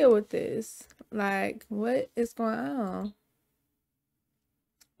deal with this. Like, what is going on?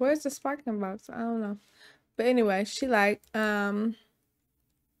 Where's the sparkling box? I don't know. But anyway, she like,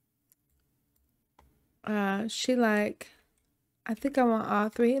 she like, I think I want all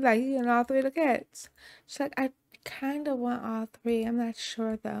three. Like, you getting all three of the cats? She's like, I kind of want all three. I'm not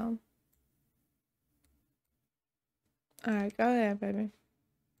sure though. All right, go ahead, baby.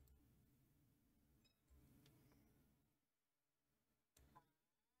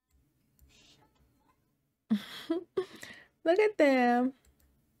 Look at them.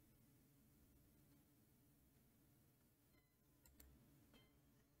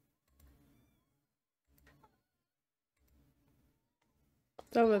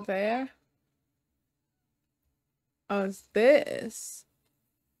 It's over there. Oh, it's this.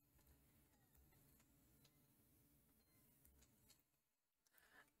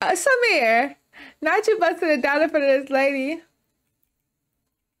 Samir, not you busting it down for this lady.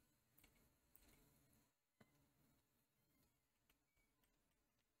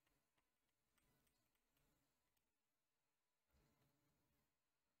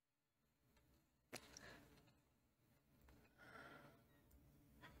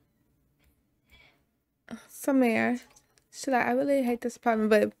 Samir, should I really hate this apartment,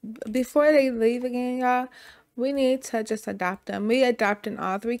 but before they leave again, y'all, we need to just adopt them. We adopting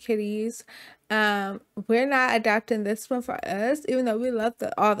all three kitties. We're not adopting this one for us, even though we love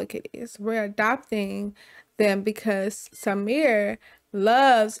all the kitties. We're adopting them because Samir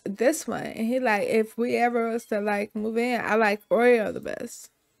loves this one, and he like, if we ever was to like move in, I like Oreo the best.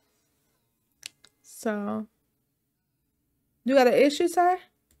 So you got an issue, sir?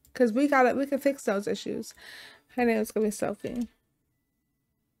 Cause we can fix those issues. Her name is gonna be Sophie.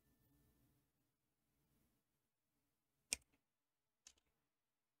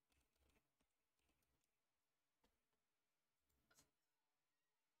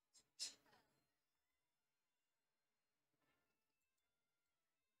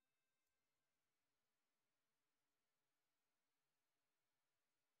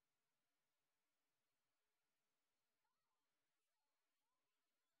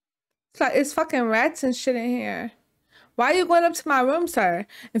 It's like it's fucking rats and shit in here. Why are you going up to my room, sir?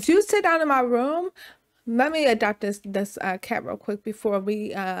 If you sit down in my room, let me adopt this cat real quick before we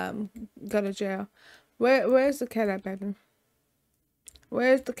go to jail. Where's the cat at, baby?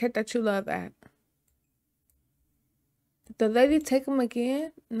 Where's the cat that you love at? Did the lady take him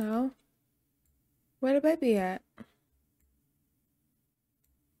again? No. Where the baby at?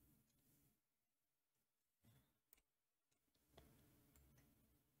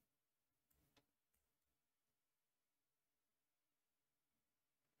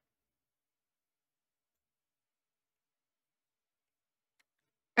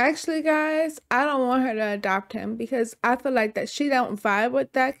 Actually, guys, I don't want her to adopt him because I feel like that she don't vibe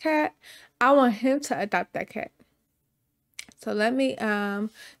with that cat. I want him to adopt that cat. So let me yeah,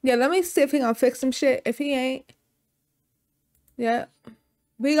 let me see if he gonna fix some shit. If he ain't, yeah,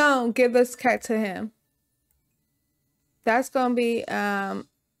 we gonna give this cat to him. That's gonna be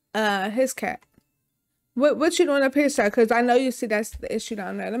his cat. What you doing up here, sir? Because I know you see that's the issue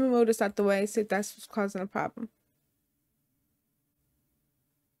down there. Let me move this out the way, see if that's what's causing a problem.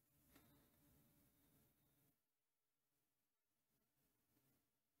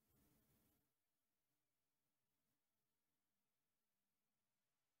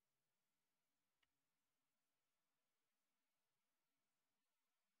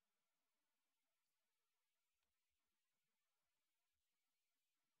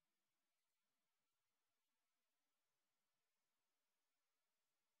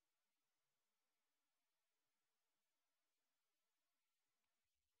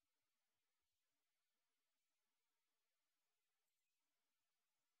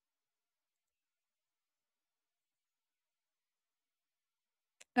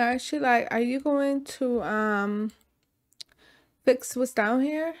 She like, are you going to fix what's down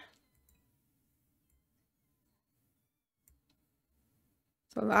here?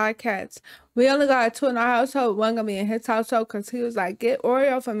 It's a lot of cats. We only got two in our household. One gonna be in his household because he was like, get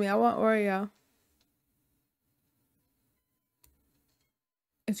Oreo for me. I want Oreo.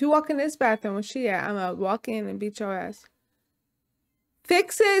 If you walk in this bathroom where she at, I'm gonna walk in and beat your ass.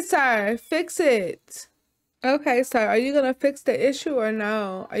 Fix it, sir. Fix it. Okay, sir. Are you gonna fix the issue or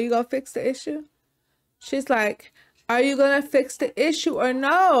no? Are you gonna fix the issue? She's like, are you gonna fix the issue or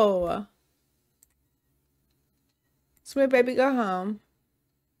no? Sweet baby, go home.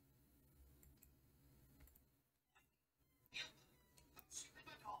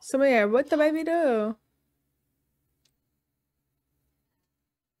 Samir, what the baby do?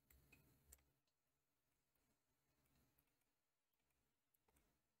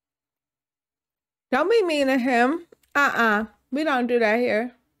 Don't be mean to him. We don't do that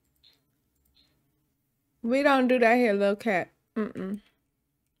here. We don't do that here, little cat. No,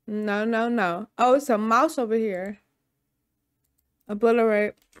 no, no. Oh, it's a mouse over here.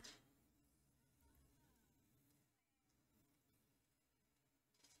 Obliterate.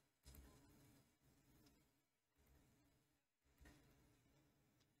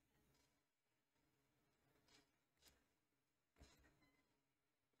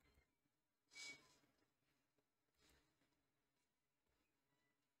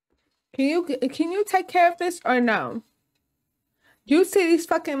 Can you take care of this or no? You see these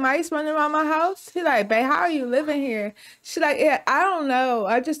fucking mice running around my house? He like, babe, how are you living here? She like, yeah, I don't know.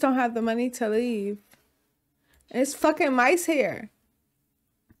 I just don't have the money to leave. It's fucking mice here.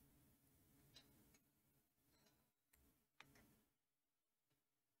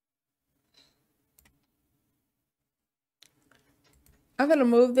 I'm gonna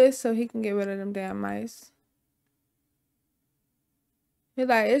move this so he can get rid of them damn mice. He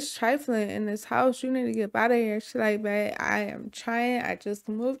like, it's trifling in this house. You need to get out of here. She like, babe, I am trying. I just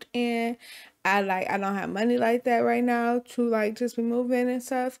moved in. I don't have money like that right now to like just be moving and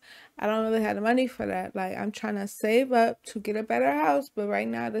stuff. I don't really have the money for that. Like, I'm trying to save up to get a better house, but right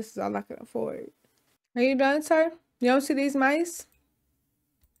now this is all I can afford. Are you done, sir? You don't see these mice?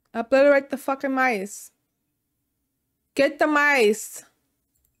 Obliterate the fucking mice. Get the mice.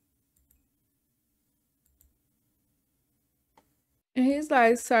 And he's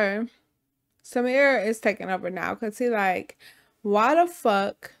like, sir, Samir is taking over now because he like, why the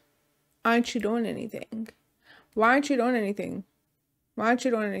fuck aren't you doing anything? Why aren't you doing anything? Why aren't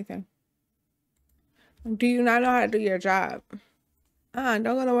you doing anything? Do you not know how to do your job? Don't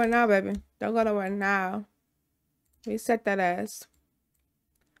go to work now, baby. Don't go to work now. Reset that ass.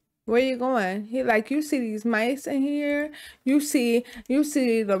 Where you going? He like, you see these mice in here? You see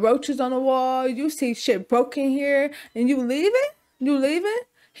the roaches on the wall? You see shit broken here? And you leaving? You leaving?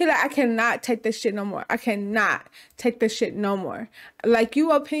 He like, I cannot take this shit no more. I cannot take this shit no more. Like,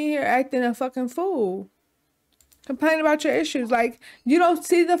 you up in here acting a fucking fool. Complain about your issues. Like, you don't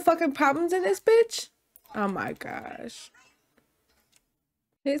see the fucking problems in this bitch? Oh my gosh.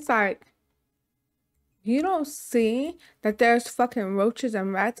 It's like, you don't see that there's fucking roaches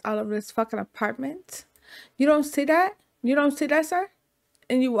and rats all over this fucking apartment? You don't see that? You don't see that, sir?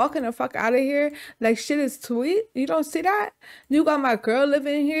 And you walking the fuck out of here like shit is sweet? You don't see that? You got my girl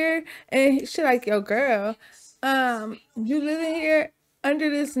living here and she like, yo girl, you living here under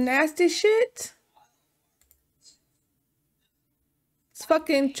this nasty shit? It's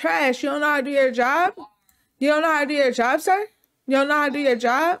fucking trash. You don't know how to do your job? You don't know how to do your job, sir? You don't know how to do your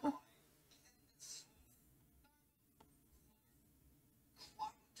job?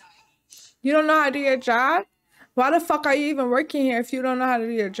 You don't know how to do your job? Why the fuck are you even working here if you don't know how to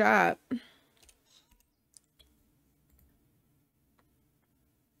do your job?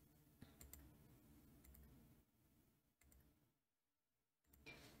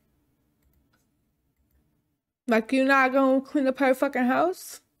 Like, you not gonna clean up her fucking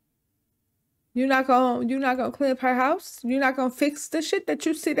house? You not gonna clean up her house? You not gonna fix the shit that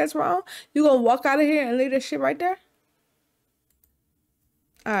you see that's wrong? You gonna walk out of here and leave the shit right there?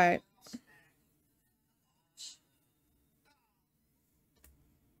 Alright.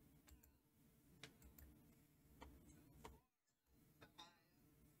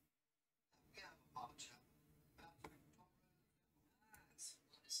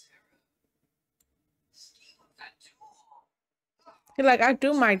 He's like, I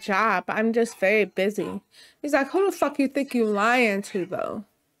do my job. I'm just very busy. He's like, who the fuck you think you lying to though?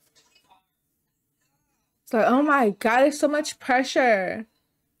 It's like, oh my god, there's so much pressure.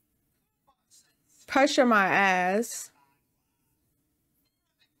 Pressure my ass.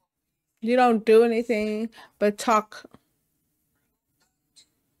 You don't do anything but talk.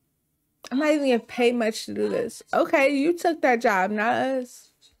 I'm not even getting paid much to do this. Okay, you took that job, not us.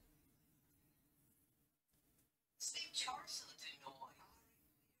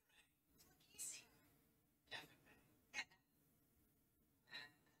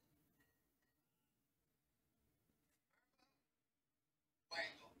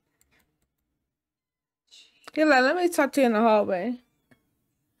 He's like, let me talk to you in the hallway.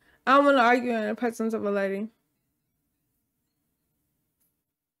 I don't want to argue in the presence of a lady.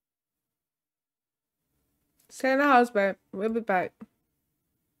 Stay in the house, babe. We'll be back.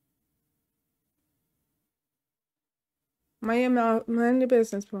 Mind your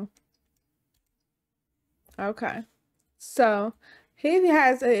business, bro. Okay. So he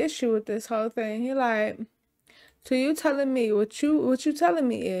has an issue with this whole thing. He like, so you telling me what you telling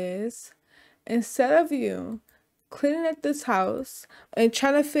me is, instead of you cleaning up this house and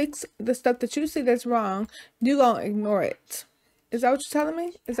trying to fix the stuff that you see that's wrong, you gonna ignore it. Is that what you're telling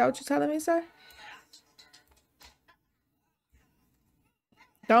me? Is that what you're telling me, sir?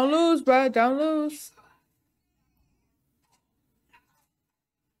 Don't lose, bro. Don't lose.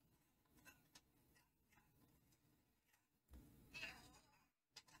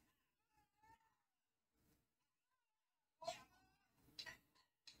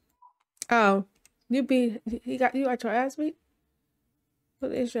 Oh, you got your ass beat?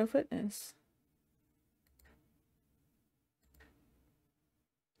 What is your fitness?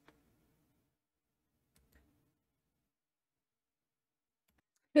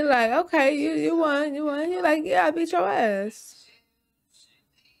 He like, okay, you won. He like, yeah, I beat your ass.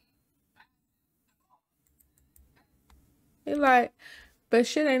 He like, but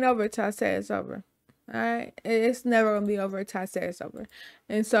shit ain't over till I say it's over. Alright? It's never gonna be over till I say it's over.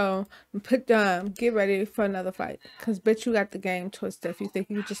 And so get ready for another fight. Cause bitch, you got the game twisted if you think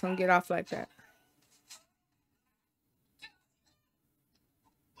you just gonna get off like that.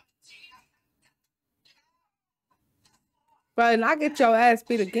 But and I get your ass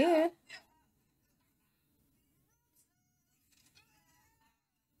beat again.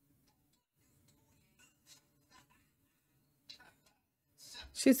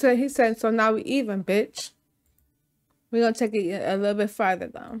 He said, so now we even, bitch. We're gonna take it a little bit farther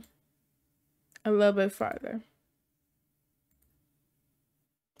though. A little bit farther.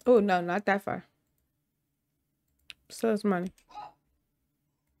 Oh no, not that far. So it's money.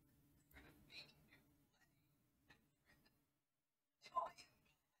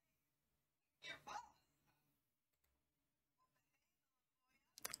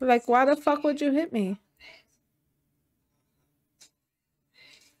 Like, why the fuck would you hit me?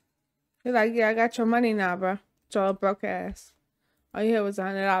 He's like, yeah, I got your money now, bro. Your broke ass. All you had was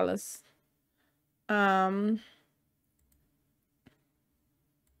 $100. Um,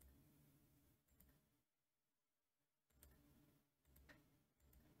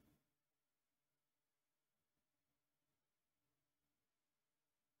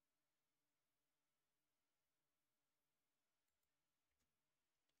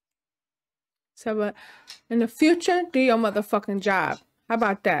 so but in the future, do your motherfucking job. How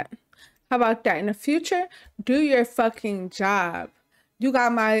about that? How about that? In the future, do your fucking job. You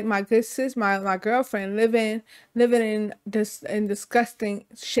got my good sis, my girlfriend living in this in disgusting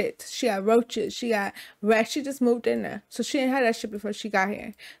shit. She got roaches. She got rats. She just moved in there, so she didn't have that shit before she got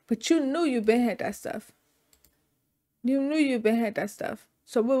here. But you knew you been had that stuff. You knew you been had that stuff.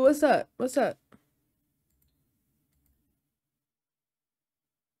 So what's up? What's up?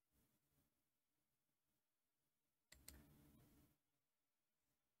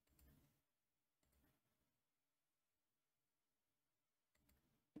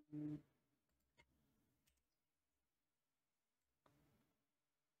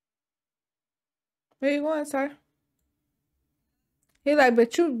 Where you going, sir? He like,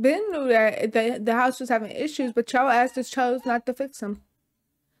 but you been knew that the house was having issues, but your ass just chose not to fix them.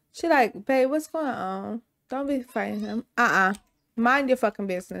 She like, babe, what's going on? Don't be fighting him. Mind your fucking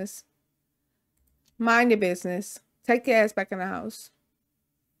business. Mind your business. Take your ass back in the house.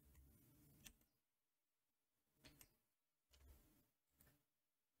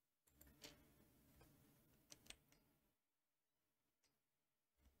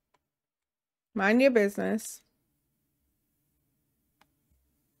 Mind your business.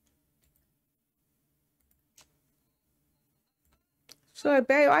 She's like,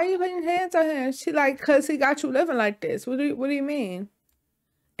 babe, why are you putting hands on him? She like, cause he got you living like this. What do you mean?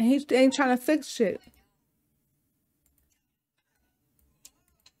 And he ain't trying to fix shit.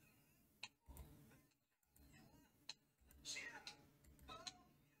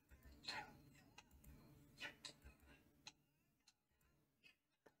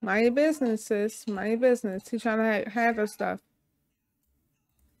 Mind your business, sis. Mind your business. He trying to handle stuff.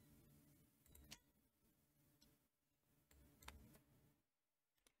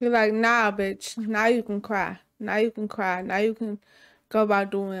 You're like, nah, bitch. Now you can cry. Now you can cry. Now you can go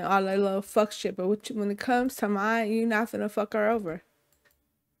about doing all that little fuck shit. But when it comes to mine, you're not finna fuck her over.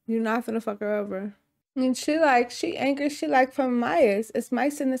 You're not finna fuck her over. And she angry. She like, from mice. It's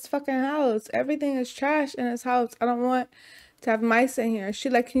mice in this fucking house. Everything is trash in this house. I don't want to have mice in here. She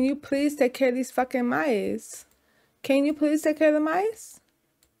like, can you please take care of these fucking mice? Can you please take care of the mice?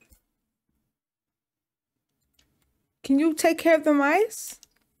 Can you take care of the mice?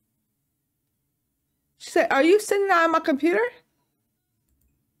 She said, are you sitting down on my computer?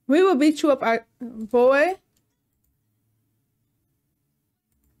 We will beat you up, boy.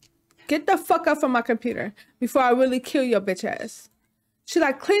 Get the fuck up from my computer before I really kill your bitch ass. She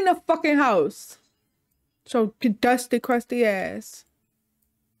like, clean the fucking house. So dusty, crusty ass.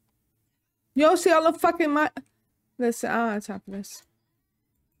 You don't see all the fucking Listen, I don't have time for this.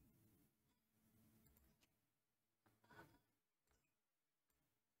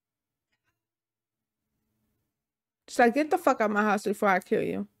 She's like, get the fuck out of my house before I kill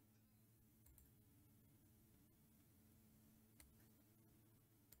you.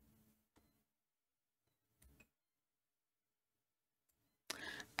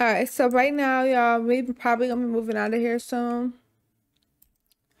 Alright, so right now, y'all, we probably gonna be moving out of here soon.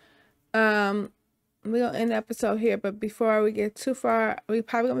 We're gonna end the episode here, but before we get too far, we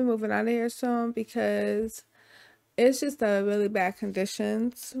probably gonna be moving out of here soon because it's just a really bad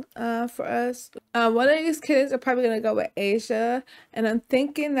conditions for us. One of these kids are probably gonna go with Asia, and I'm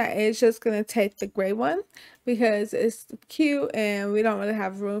thinking that Asia's gonna take the gray one because it's cute and we don't really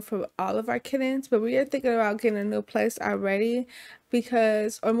have room for all of our kittens. But we are thinking about getting a new place already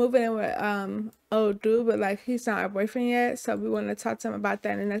or moving in with old dude, but like he's not our boyfriend yet, so we want to talk to him about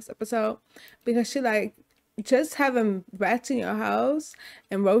that in the next episode because she like just having rats in your house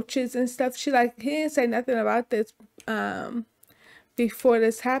and roaches and stuff. She like, he didn't say nothing about this before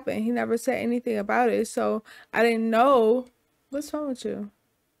this happened. He never said anything about it, so I didn't know. What's wrong with you?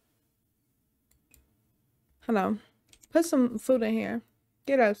 Hold on, put some food in here.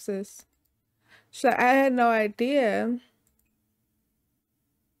 Get up, sis. She's like, I had no idea.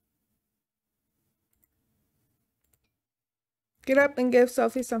 Get up and give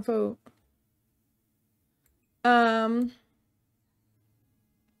Sophie some food.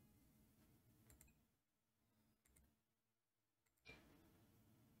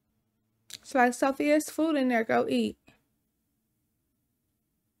 She's like, Sophie, there's food in there. Go eat.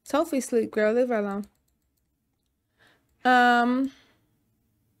 Sophie sleep, girl. Leave her alone. And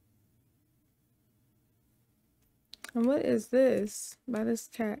what is this by this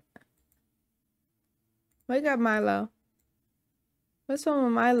cat? Wake up, Milo. What's wrong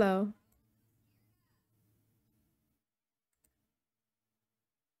with Milo?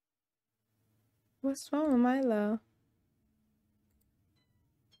 What's wrong with Milo?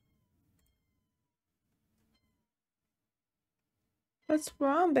 What's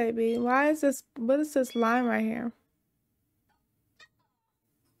wrong, baby? Why is this? What is this line right here?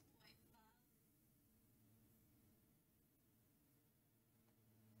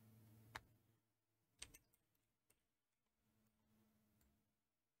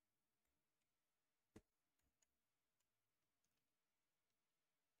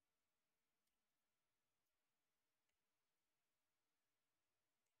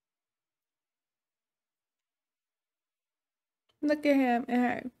 Look at him and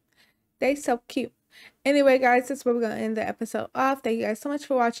her. They so cute. Anyway, guys, that's where we're going to end the episode off. Thank you guys so much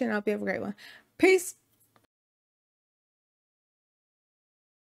for watching. I hope you have a great one. Peace.